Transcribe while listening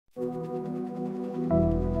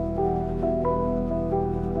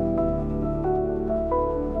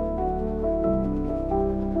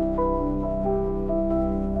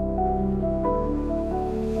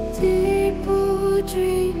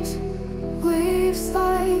waves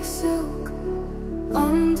like silk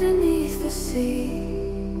underneath the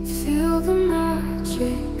sea. Feel the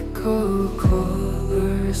magic,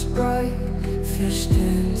 colors bright, fish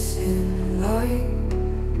dance in light,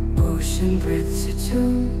 ocean breathes a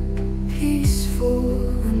tune, peaceful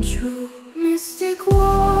and true. Mystic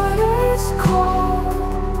waters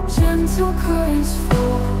call, gentle currents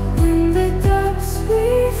flow. In the depths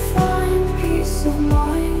we find peace of mind.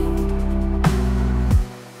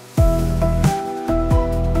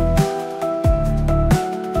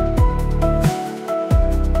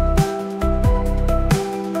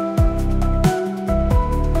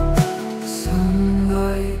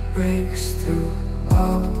 Breaks through,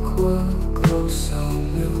 aqua glow, so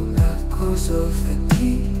new echoes of the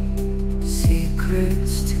deep,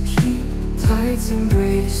 secrets to keep. Tides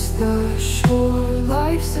embrace the shore,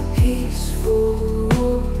 life's a peaceful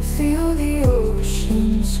roar. Feel the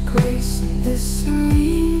ocean's grace in this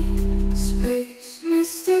serene space.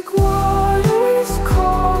 Mystic waters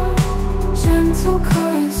call, gentle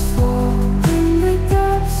currents fall. In the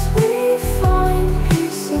depths we find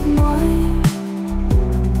peace of mind.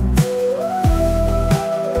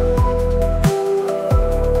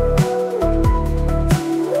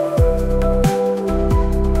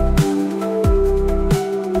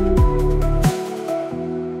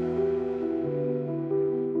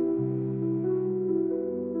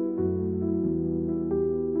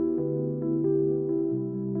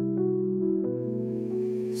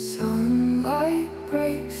 Sunlight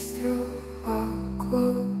breaks through,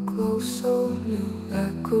 aqua glow, so new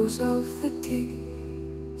echoes of the deep,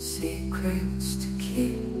 secrets to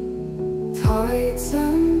keep. Tides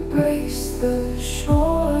embrace the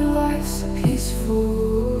shore, life's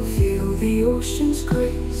peaceful. Feel the ocean's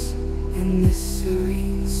grace in this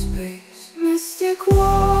serene space. Mystic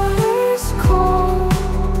waters call,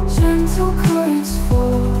 gentle currents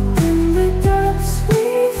fall. In the depths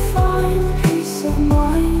we find peace of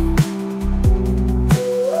mind.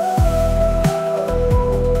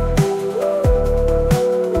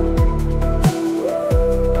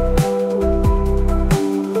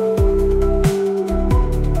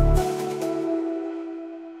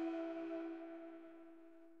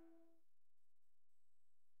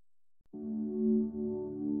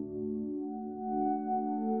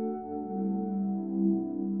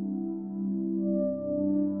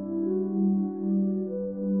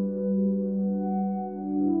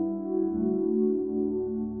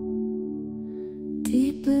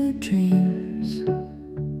 Deep blue dreams,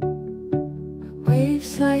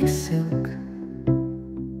 waves like silk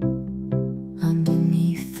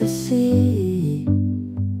underneath the sea.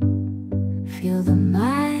 Feel the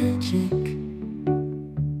magic,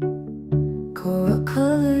 coral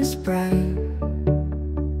colors bright,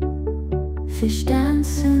 fish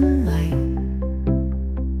dance in light,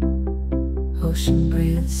 ocean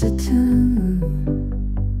breathes a tune,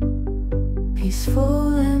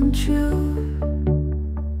 peaceful and true.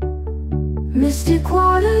 Mystic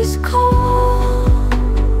waters call,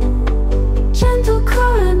 gentle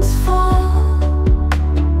currents fall.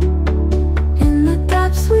 In the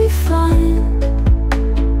depths we find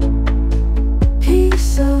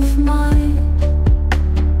peace of mind.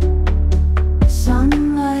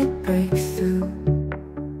 Sunlight breaks through,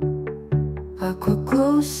 aqua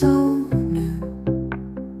glow, so new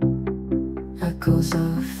echoes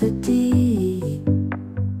of the deep,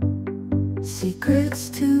 secrets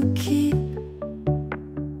to keep.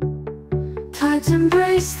 Tides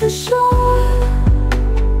embrace the shore,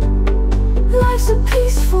 life's a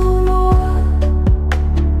peaceful roar.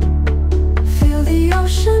 Feel the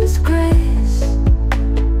ocean's grace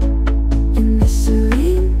in this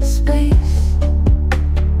serene space.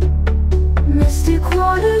 Mystic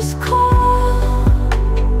waters call,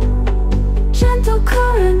 gentle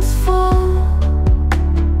currents fall.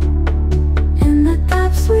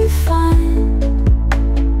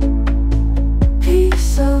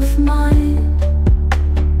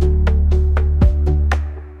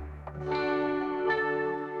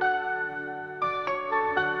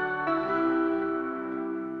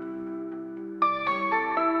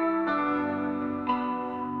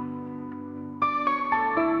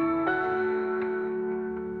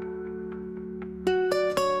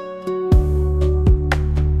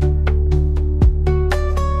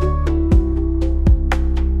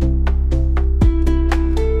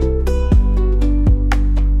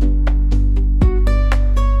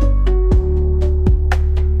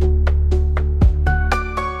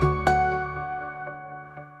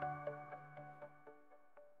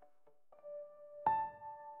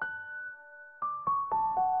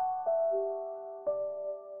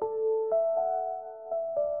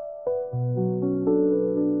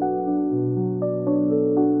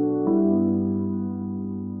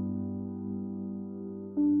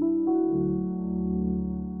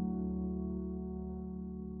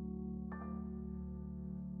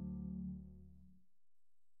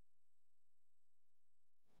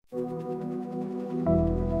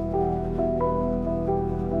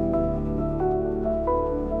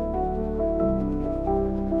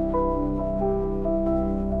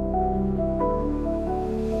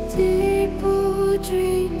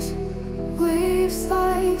 waves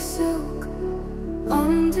like silk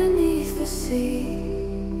underneath the sea.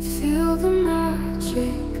 Feel the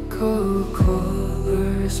magic,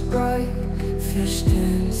 colors bright, fish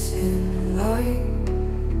dance in light.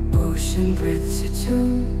 Ocean breathes a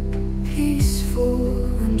tune, peaceful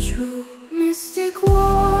and true. Mystic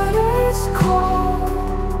waters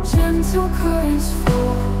call, gentle currents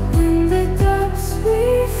flow. In the depths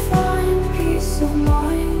we find peace of mind.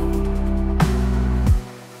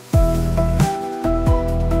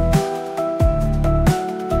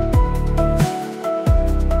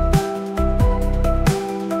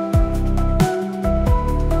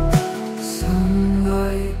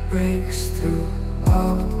 Sunlight breaks through,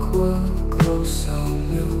 aqua glow, some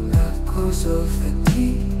new echoes of the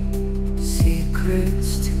deep. Secrets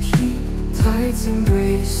to keep, tides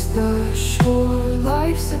embrace the shore.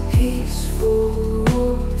 Life's a peaceful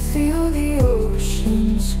war, feel the